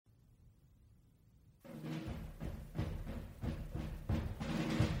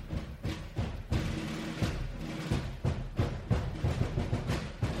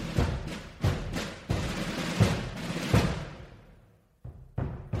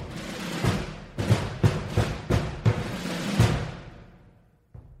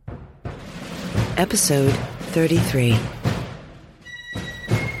Episode 33.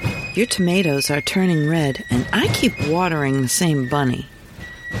 Your tomatoes are turning red, and I keep watering the same bunny.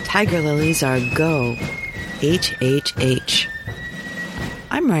 Tiger lilies are go. HHH.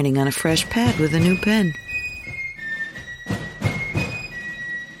 I'm writing on a fresh pad with a new pen.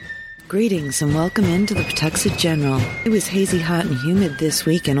 Greetings and welcome into the Pawtuxet General. It was hazy, hot, and humid this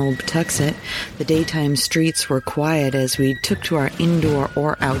week in Old Pawtuxet. The daytime streets were quiet as we took to our indoor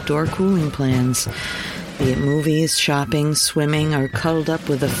or outdoor cooling plans. Be it movies, shopping, swimming, or cuddled up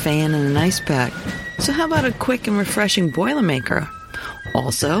with a fan and an ice pack. So how about a quick and refreshing Boilermaker?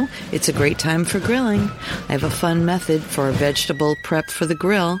 Also, it's a great time for grilling. I have a fun method for a vegetable prep for the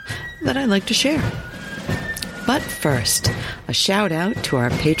grill that I'd like to share. But first, a shout out to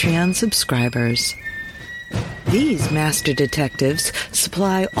our Patreon subscribers. These master detectives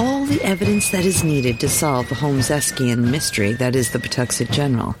supply all the evidence that is needed to solve the Holmeseskian mystery that is the Pawtuxet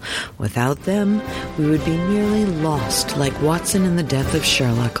General. Without them, we would be nearly lost like Watson in the death of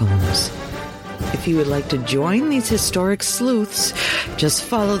Sherlock Holmes. If you would like to join these historic sleuths, just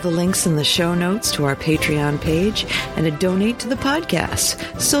follow the links in the show notes to our Patreon page and donate to the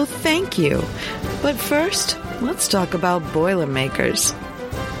podcast. So thank you. But first, let's talk about Boilermakers.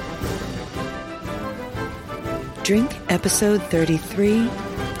 Drink Episode 33,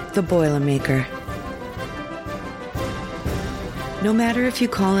 The Boilermaker. No matter if you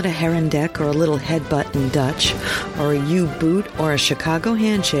call it a heron deck or a little headbutt in Dutch, or a U-boot or a Chicago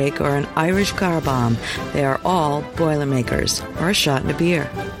handshake or an Irish car bomb, they are all Boilermakers, or a shot in a beer.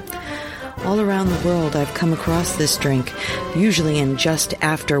 All around the world I've come across this drink, usually in just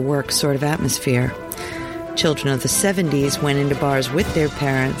after work sort of atmosphere. Children of the 70s went into bars with their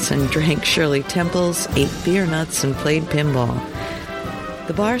parents and drank Shirley Temples, ate beer nuts, and played pinball.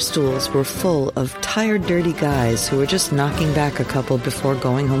 The bar stools were full of tired, dirty guys who were just knocking back a couple before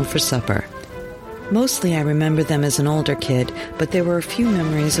going home for supper. Mostly I remember them as an older kid, but there were a few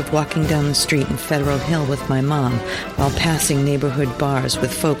memories of walking down the street in Federal Hill with my mom while passing neighborhood bars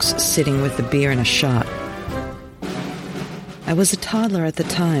with folks sitting with a beer and a shot. I was a toddler at the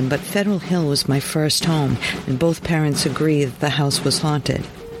time, but Federal Hill was my first home, and both parents agreed that the house was haunted.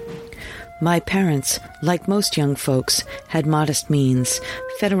 My parents, like most young folks, had modest means.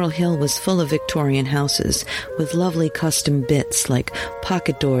 Federal Hill was full of Victorian houses, with lovely custom bits like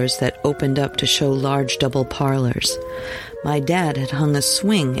pocket doors that opened up to show large double parlors. My dad had hung a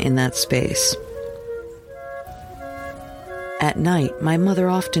swing in that space. At night, my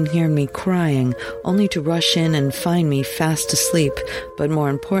mother often heard me crying, only to rush in and find me fast asleep, but more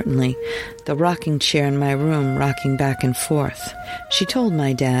importantly, the rocking chair in my room rocking back and forth. She told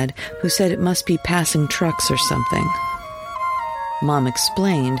my dad, who said it must be passing trucks or something. Mom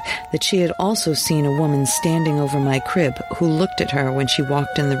explained that she had also seen a woman standing over my crib who looked at her when she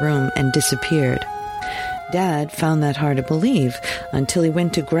walked in the room and disappeared. Dad found that hard to believe until he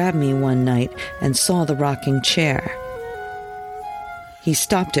went to grab me one night and saw the rocking chair. He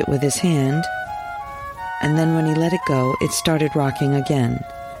stopped it with his hand, and then when he let it go, it started rocking again.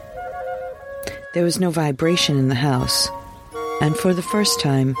 There was no vibration in the house, and for the first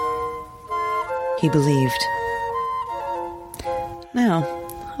time, he believed. Now,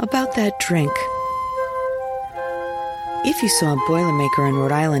 about that drink. If you saw a Boilermaker in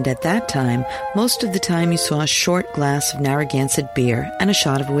Rhode Island at that time, most of the time you saw a short glass of Narragansett beer and a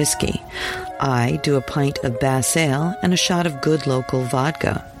shot of whiskey. I do a pint of Bass Ale and a shot of good local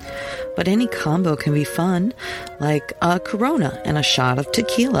vodka. But any combo can be fun, like a Corona and a shot of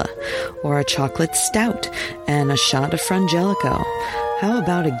tequila, or a chocolate stout and a shot of Frangelico. How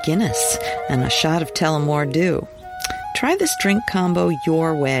about a Guinness and a shot of Tullamore Dew? Try this drink combo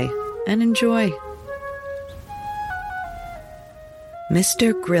your way and enjoy.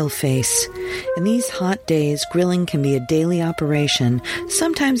 Mr. Grillface. In these hot days, grilling can be a daily operation.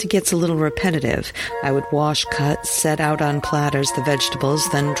 Sometimes it gets a little repetitive. I would wash, cut, set out on platters the vegetables,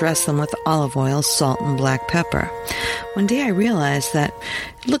 then dress them with olive oil, salt, and black pepper. One day I realized that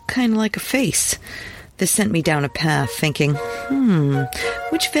it looked kind of like a face. This sent me down a path thinking,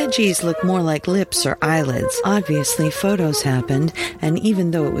 which veggies look more like lips or eyelids? Obviously, photos happened, and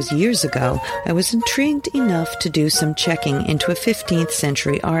even though it was years ago, I was intrigued enough to do some checking into a 15th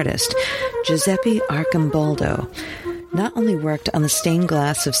century artist, Giuseppe Arcimboldo. Not only worked on the stained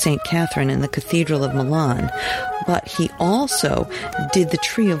glass of St. Catherine in the Cathedral of Milan, but he also did the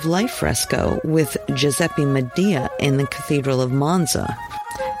Tree of Life fresco with Giuseppe Medea in the Cathedral of Monza.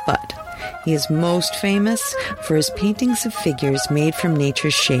 But he is most famous for his paintings of figures made from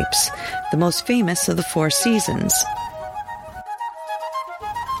nature's shapes, the most famous of the Four Seasons.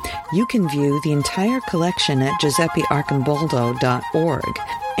 You can view the entire collection at giuseppearcimboldo.org.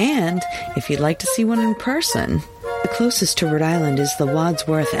 And if you'd like to see one in person, the closest to Rhode Island is the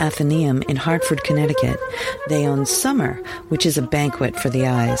Wadsworth Athenaeum in Hartford, Connecticut. They own Summer, which is a banquet for the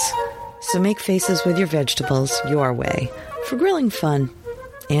eyes. So make faces with your vegetables your way for grilling fun,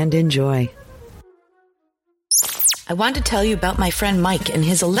 and enjoy. I want to tell you about my friend Mike and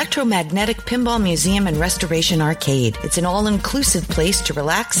his electromagnetic pinball museum and restoration arcade. It's an all-inclusive place to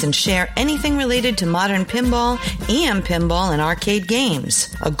relax and share anything related to modern pinball and arcade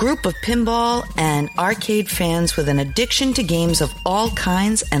games. A group of pinball and arcade fans with an addiction to games of all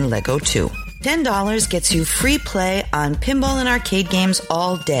kinds and Lego too. $10 gets you free play on pinball and arcade games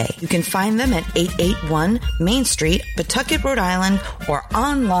all day. You can find them at 881 Main Street, Pawtuxet, Rhode Island, or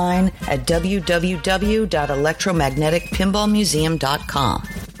online at www.electromagneticpinballmuseum.com.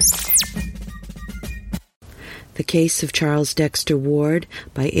 The Case of Charles Dexter Ward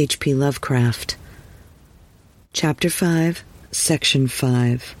by H.P. Lovecraft. Chapter 5, Section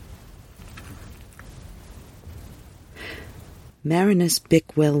 5. Marinus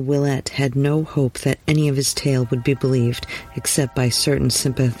Bickwell Willett had no hope that any of his tale would be believed except by certain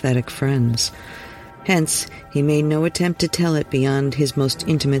sympathetic friends. Hence, he made no attempt to tell it beyond his most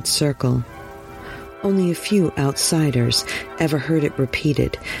intimate circle. Only a few outsiders ever heard it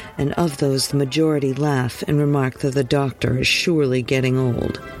repeated, and of those the majority laugh and remark that the doctor is surely getting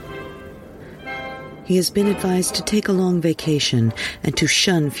old. He has been advised to take a long vacation and to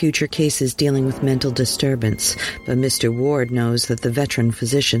shun future cases dealing with mental disturbance, but Mr. Ward knows that the veteran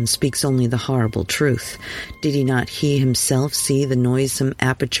physician speaks only the horrible truth. Did he not he himself see the noisome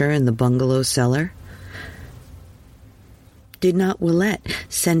aperture in the bungalow cellar? Did not Willett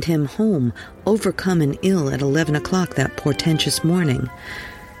send him home, overcome and ill, at 11 o'clock that portentous morning?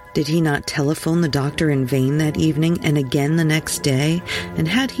 Did he not telephone the doctor in vain that evening and again the next day? And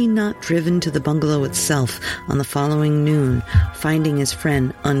had he not driven to the bungalow itself on the following noon, finding his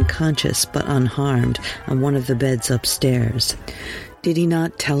friend unconscious but unharmed on one of the beds upstairs? Did he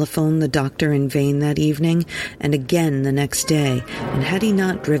not telephone the doctor in vain that evening and again the next day? And had he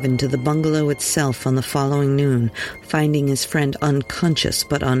not driven to the bungalow itself on the following noon, finding his friend unconscious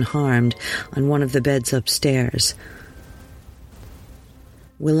but unharmed on one of the beds upstairs?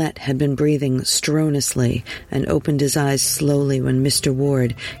 Willett had been breathing storously and opened his eyes slowly when Mr.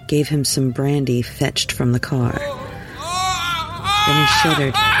 Ward gave him some brandy fetched from the car. Then he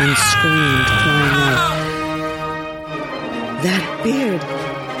shuddered and screamed, crying out, "That beard!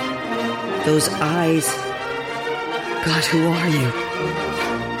 Those eyes! God, who are you?"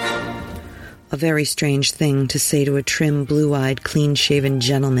 A very strange thing to say to a trim, blue-eyed, clean-shaven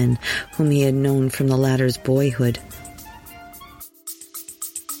gentleman whom he had known from the latter's boyhood.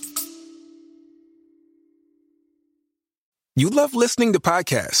 You love listening to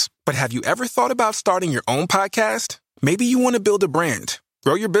podcasts, but have you ever thought about starting your own podcast? Maybe you want to build a brand,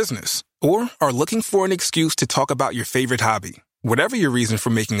 grow your business, or are looking for an excuse to talk about your favorite hobby. Whatever your reason for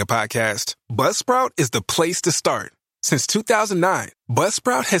making a podcast, Buzzsprout is the place to start. Since 2009,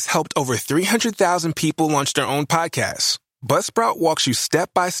 Buzzsprout has helped over 300,000 people launch their own podcasts. Buzzsprout walks you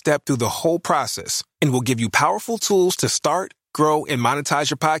step by step through the whole process and will give you powerful tools to start, grow, and monetize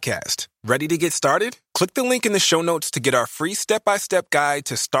your podcast. Ready to get started? Click the link in the show notes to get our free step-by-step guide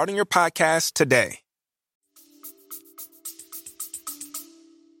to starting your podcast today.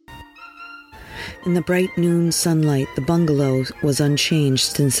 In the bright noon sunlight, the bungalow was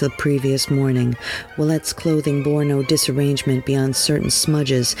unchanged since the previous morning. Willett's clothing bore no disarrangement beyond certain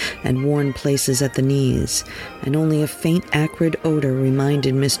smudges and worn places at the knees, and only a faint acrid odor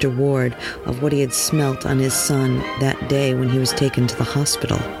reminded Mr. Ward of what he had smelt on his son that day when he was taken to the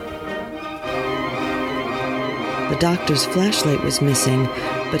hospital. The doctor's flashlight was missing,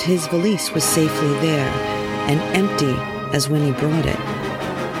 but his valise was safely there, and empty as when he brought it.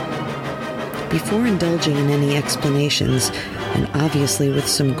 Before indulging in any explanations, and obviously with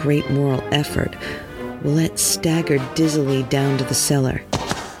some great moral effort, Willett staggered dizzily down to the cellar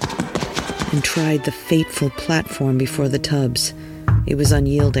and tried the fateful platform before the tubs. It was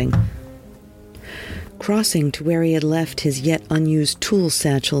unyielding. Crossing to where he had left his yet unused tool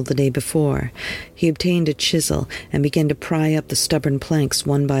satchel the day before, he obtained a chisel and began to pry up the stubborn planks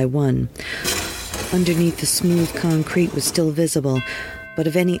one by one. Underneath, the smooth concrete was still visible, but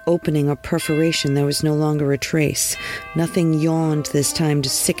of any opening or perforation there was no longer a trace. Nothing yawned this time to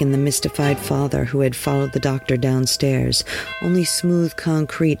sicken the mystified father who had followed the doctor downstairs. Only smooth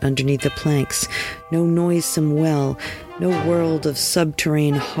concrete underneath the planks. No noisome well, no world of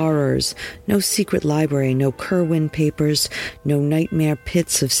subterranean horrors, no secret library, no Kerwin papers, no nightmare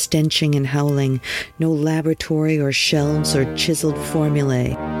pits of stenching and howling, no laboratory or shelves or chiseled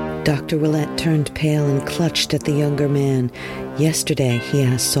formulae. Dr. Willett turned pale and clutched at the younger man. "Yesterday," he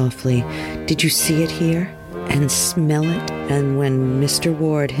asked softly, "did you see it here? And smell it?" And when Mr.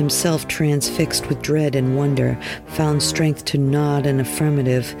 Ward, himself transfixed with dread and wonder, found strength to nod an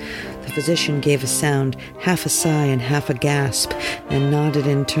affirmative, the physician gave a sound, half a sigh and half a gasp, and nodded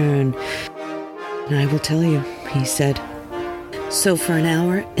in turn. "And I will tell you," he said. So for an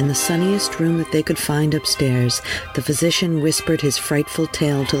hour, in the sunniest room that they could find upstairs, the physician whispered his frightful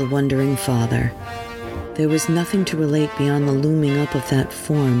tale to the wondering father. There was nothing to relate beyond the looming up of that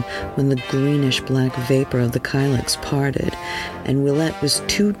form when the greenish-black vapor of the kylix parted, and Willett was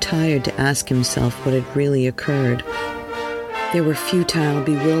too tired to ask himself what had really occurred. There were futile,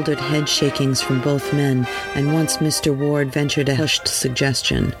 bewildered head-shakings from both men, and once Mr. Ward ventured a hushed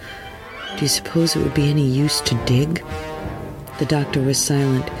suggestion. "Do you suppose it would be any use to dig?" The doctor was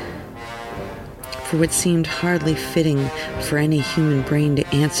silent, for what seemed hardly fitting for any human brain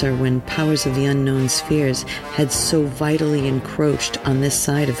to answer when powers of the unknown spheres had so vitally encroached on this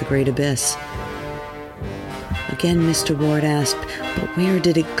side of the great abyss. Again Mr. Ward asked, "But where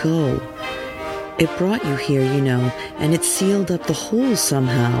did it go? It brought you here, you know, and it sealed up the hole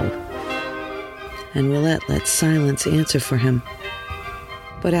somehow." And Willett let silence answer for him.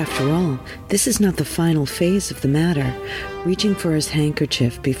 But after all, this is not the final phase of the matter. Reaching for his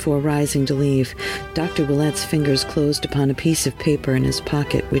handkerchief before rising to leave, Dr. Willett's fingers closed upon a piece of paper in his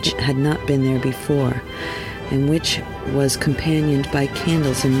pocket which had not been there before, and which was companioned by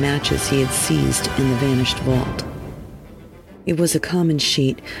candles and matches he had seized in the vanished vault. It was a common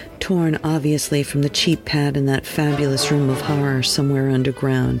sheet, torn obviously from the cheap pad in that fabulous room of horror somewhere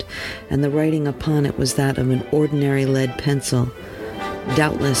underground, and the writing upon it was that of an ordinary lead pencil.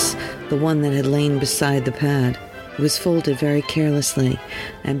 Doubtless the one that had lain beside the pad. It was folded very carelessly,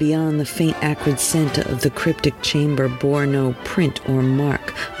 and beyond the faint acrid scent of the cryptic chamber bore no print or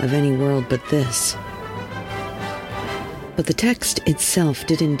mark of any world but this. But the text itself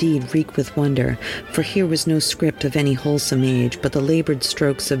did indeed reek with wonder, for here was no script of any wholesome age, but the labored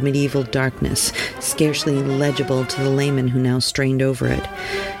strokes of medieval darkness, scarcely legible to the layman who now strained over it,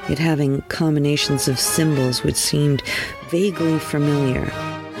 yet having combinations of symbols which seemed vaguely familiar.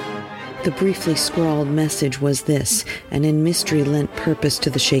 The briefly scrawled message was this, and in mystery lent purpose to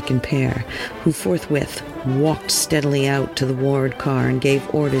the shaken pair, who forthwith walked steadily out to the Ward car and gave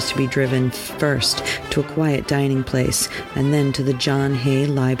orders to be driven first to a quiet dining place and then to the John Hay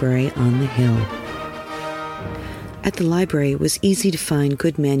Library on the hill. At the library it was easy to find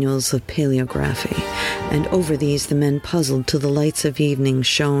good manuals of paleography, and over these the men puzzled till the lights of evening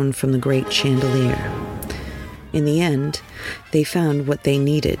shone from the great chandelier. In the end, they found what they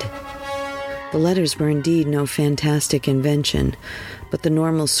needed. The letters were indeed no fantastic invention, but the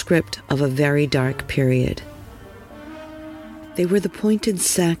normal script of a very dark period. They were the pointed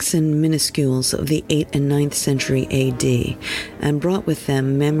Saxon minuscules of the 8th and 9th century A.D., and brought with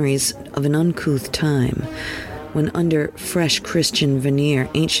them memories of an uncouth time, when under fresh Christian veneer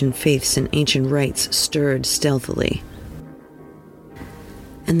ancient faiths and ancient rites stirred stealthily.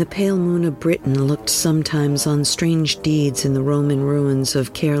 And the pale moon of Britain looked sometimes on strange deeds in the Roman ruins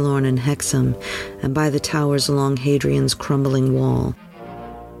of Caerleon and Hexham, and by the towers along Hadrian's crumbling wall.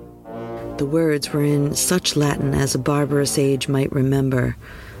 The words were in such Latin as a barbarous age might remember,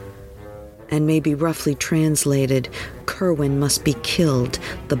 and may be roughly translated, "Curwen must be killed,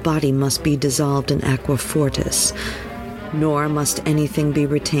 the body must be dissolved in aqua fortis, nor must anything be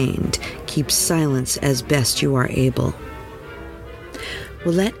retained. Keep silence as best you are able."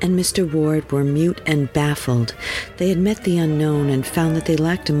 Willett and Mr. Ward were mute and baffled. They had met the unknown and found that they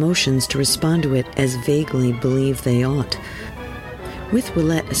lacked emotions to respond to it as vaguely believed they ought. With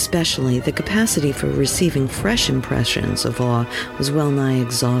Willett especially, the capacity for receiving fresh impressions of awe was well nigh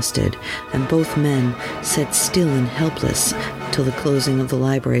exhausted, and both men sat still and helpless till the closing of the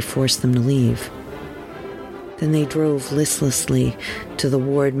library forced them to leave. Then they drove listlessly to the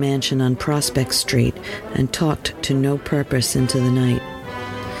Ward mansion on Prospect Street and talked to no purpose into the night.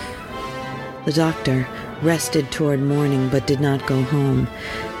 The doctor rested toward morning but did not go home,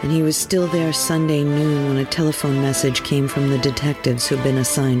 and he was still there Sunday noon when a telephone message came from the detectives who had been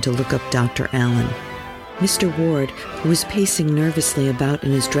assigned to look up Dr. Allen. Mr. Ward, who was pacing nervously about in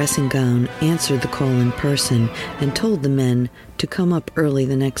his dressing gown, answered the call in person and told the men to come up early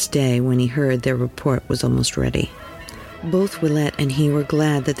the next day when he heard their report was almost ready. Both Willett and he were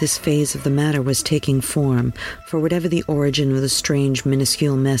glad that this phase of the matter was taking form, for whatever the origin of the strange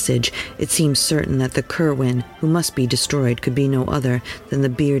minuscule message, it seemed certain that the Curwen who must be destroyed could be no other than the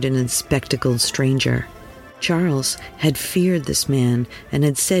bearded and spectacled stranger. Charles had feared this man and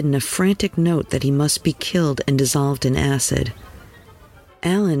had said in a frantic note that he must be killed and dissolved in acid.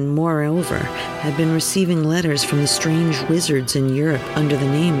 Alan, moreover, had been receiving letters from the strange wizards in Europe under the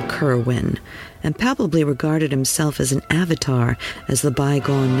name Kerwin, and palpably regarded himself as an avatar, as the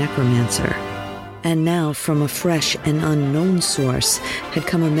bygone necromancer. And now, from a fresh and unknown source, had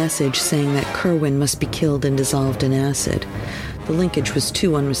come a message saying that Kerwin must be killed and dissolved in acid. The linkage was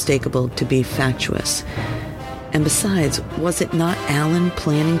too unmistakable to be factious. And besides, was it not Alan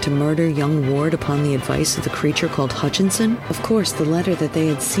planning to murder young Ward upon the advice of the creature called Hutchinson? Of course, the letter that they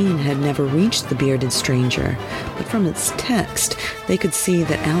had seen had never reached the bearded stranger, but from its text, they could see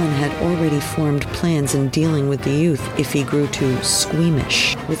that Alan had already formed plans in dealing with the youth if he grew too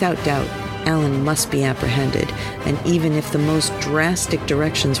squeamish. Without doubt, Alan must be apprehended, and even if the most drastic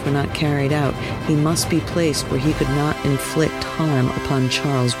directions were not carried out, he must be placed where he could not inflict harm upon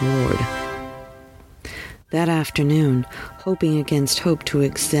Charles Ward. That afternoon, hoping against hope to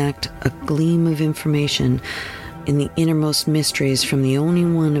exact a gleam of information in the innermost mysteries from the only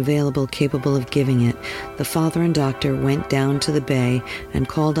one available capable of giving it, the father and doctor went down to the bay and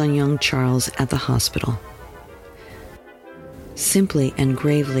called on young Charles at the hospital. Simply and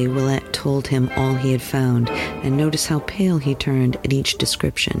gravely, Willette told him all he had found, and notice how pale he turned at each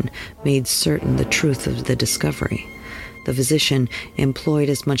description, made certain the truth of the discovery. The physician employed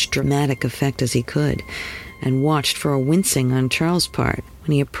as much dramatic effect as he could, and watched for a wincing on Charles' part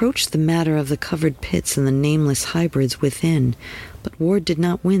when he approached the matter of the covered pits and the nameless hybrids within, but Ward did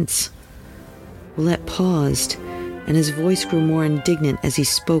not wince. Willette paused, and his voice grew more indignant as he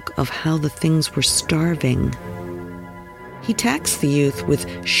spoke of how the things were starving. He taxed the youth with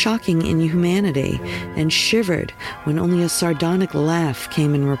shocking inhumanity, and shivered when only a sardonic laugh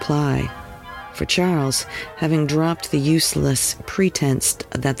came in reply. For Charles, having dropped the useless pretense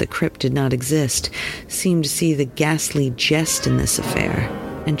that the crypt did not exist, seemed to see the ghastly jest in this affair,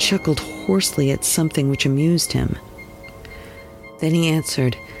 and chuckled hoarsely at something which amused him. Then he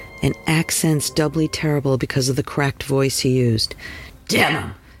answered, in accents doubly terrible because of the cracked voice he used, "Damn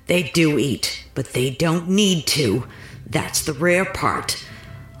 'em, they do eat, but they don't need to. That's the rare part.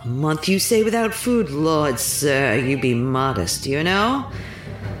 A month, you say, without food? Lord, sir, you be modest, you know?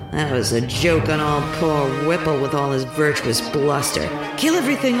 That was a joke on old poor Whipple with all his virtuous bluster. Kill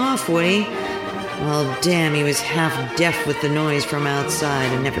everything off, would he? Well, damn, he was half deaf with the noise from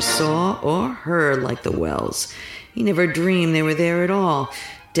outside and never saw or heard like the Wells. He never dreamed they were there at all.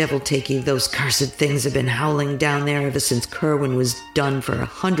 Devil take ye, those cursed things have been howling down there ever since Kerwin was done for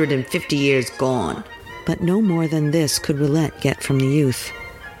 150 years gone." But no more than this could Willette get from the youth.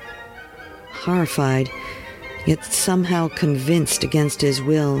 Horrified, yet somehow convinced against his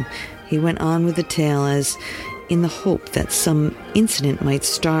will, he went on with the tale as in the hope that some incident might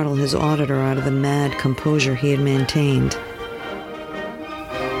startle his auditor out of the mad composure he had maintained.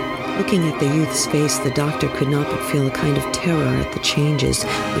 Looking at the youth's face, the doctor could not but feel a kind of terror at the changes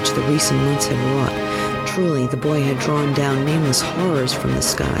which the recent months had wrought. Truly, the boy had drawn down nameless horrors from the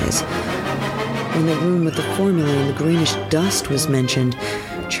skies. When the room with the formula and the greenish dust was mentioned,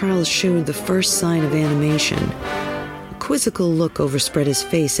 Charles showed the first sign of animation. A quizzical look overspread his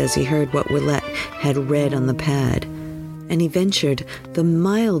face as he heard what Willette had read on the pad, and he ventured the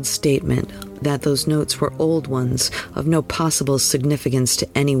mild statement that those notes were old ones, of no possible significance to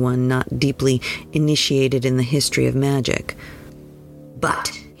anyone not deeply initiated in the history of magic.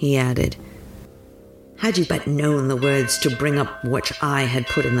 "But," he added, "had you but known the words to bring up which I had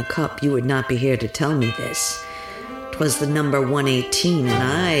put in the cup, you would not be here to tell me this. 'Twas the number 118, and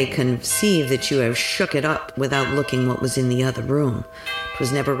I conceive that you have shook it up without looking what was in the other room.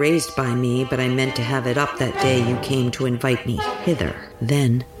 'Twas never raised by me, but I meant to have it up that day you came to invite me hither."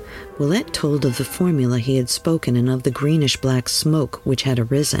 Then Willette told of the formula he had spoken and of the greenish-black smoke which had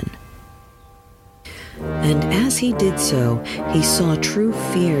arisen. And as he did so, he saw true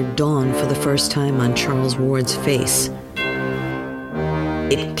fear dawn for the first time on Charles Ward's face.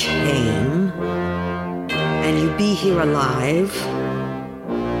 "It came, and you be here alive?"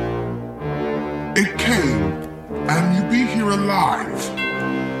 "It came, and you be here alive."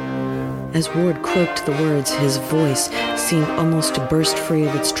 As Ward croaked the words, his voice seemed almost to burst free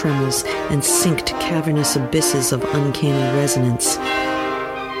of its tremors and sink to cavernous abysses of uncanny resonance.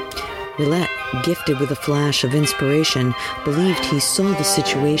 Willette, gifted with a flash of inspiration, believed he saw the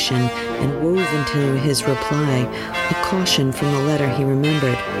situation and wove into his reply a caution from the letter he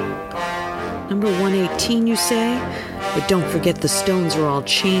remembered. "Number 118, you say? But don't forget the stones are all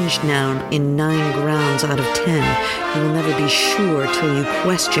changed now in 9 grounds out of 10. You will never be sure till you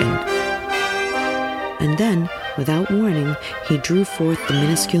question." And then, without warning, he drew forth the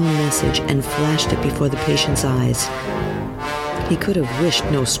minuscule message and flashed it before the patient's eyes. He could have wished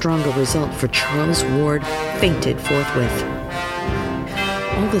no stronger result, for Charles Ward fainted forthwith.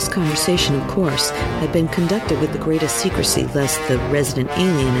 All this conversation, of course, had been conducted with the greatest secrecy, lest the resident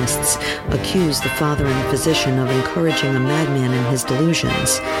alienists accuse the father and physician of encouraging a madman in his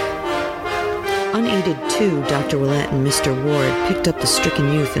delusions. Unaided, too, Dr. Willett and Mr. Ward picked up the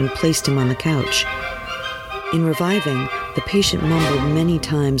stricken youth and placed him on the couch. In reviving, the patient mumbled many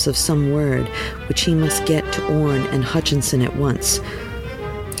times of some word which he must get to Orne and Hutchinson at once.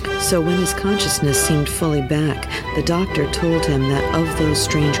 So when his consciousness seemed fully back, the doctor told him that of those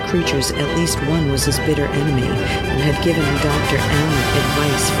strange creatures at least one was his bitter enemy and had given Dr. Allen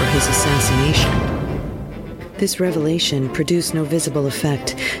advice for his assassination. This revelation produced no visible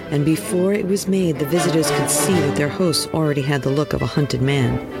effect, and before it was made, the visitors could see that their host already had the look of a hunted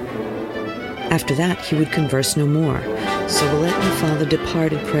man. After that, he would converse no more, so Willett and father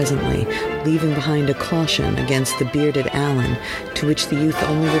departed presently, leaving behind a caution against the bearded Allen, to which the youth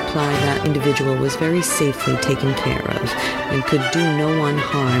only replied that individual was very safely taken care of, and could do no one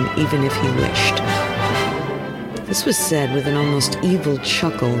harm even if he wished. This was said with an almost evil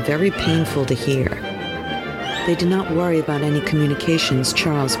chuckle, very painful to hear. They did not worry about any communications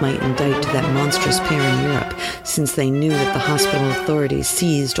Charles might indict to that monstrous pair in Europe, since they knew that the hospital authorities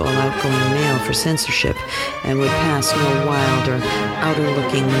seized all outgoing mail for censorship and would pass no wild or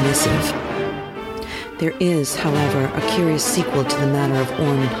outer-looking missive. There is, however, a curious sequel to the matter of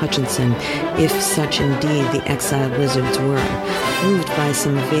Orne and Hutchinson, if such indeed the exiled wizards were. Moved by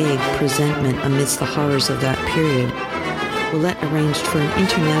some vague presentiment amidst the horrors of that period, Willett arranged for an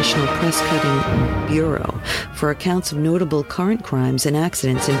international press-cutting bureau for accounts of notable current crimes and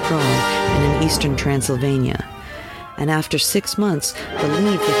accidents in Prague and in eastern Transylvania. And after 6 months,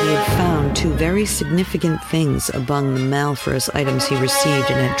 believed that he had found 2 very significant things among the malfarous items he received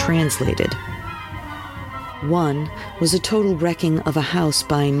and had translated. One was a total wrecking of a house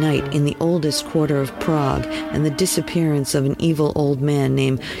by night in the oldest quarter of Prague and the disappearance of an evil old man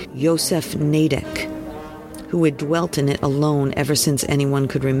named Josef Nadek, who had dwelt in it alone ever since anyone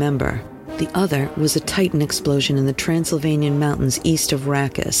could remember. The other was a Titan explosion in the Transylvanian mountains east of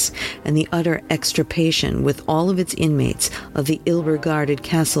Rakus, and the utter extirpation with all of its inmates of the ill-regarded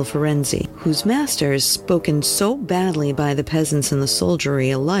Castle Ferenzi, whose masters, spoken so badly by the peasants and the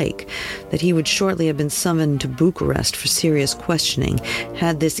soldiery alike, that he would shortly have been summoned to Bucharest for serious questioning,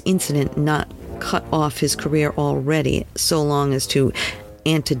 had this incident not cut off his career already, so long as to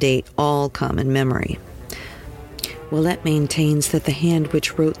antedate all common memory. Willett maintains that the hand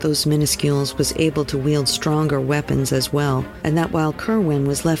which wrote those minuscules was able to wield stronger weapons as well, and that while Kerwin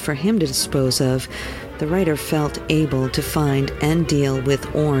was left for him to dispose of, the writer felt able to find and deal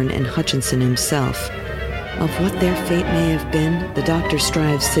with Orne and Hutchinson himself. Of what their fate may have been, the doctor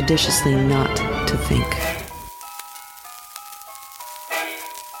strives seditiously not to think.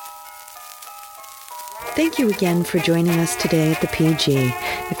 Thank you again for joining us today at the PG.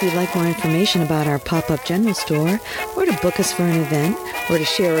 If you'd like more information about our pop-up general store, or to book us for an event, or to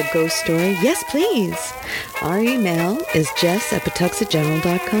share a ghost story, yes, please! Our email is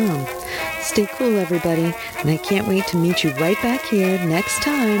jess@pawtuxetgeneral.com. Stay cool, everybody, and I can't wait to meet you right back here next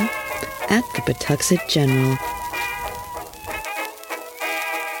time at the Pawtuxet General.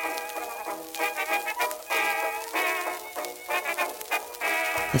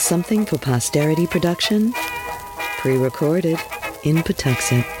 A Something for Posterity production, pre-recorded in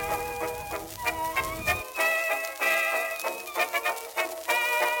Pawtuxet.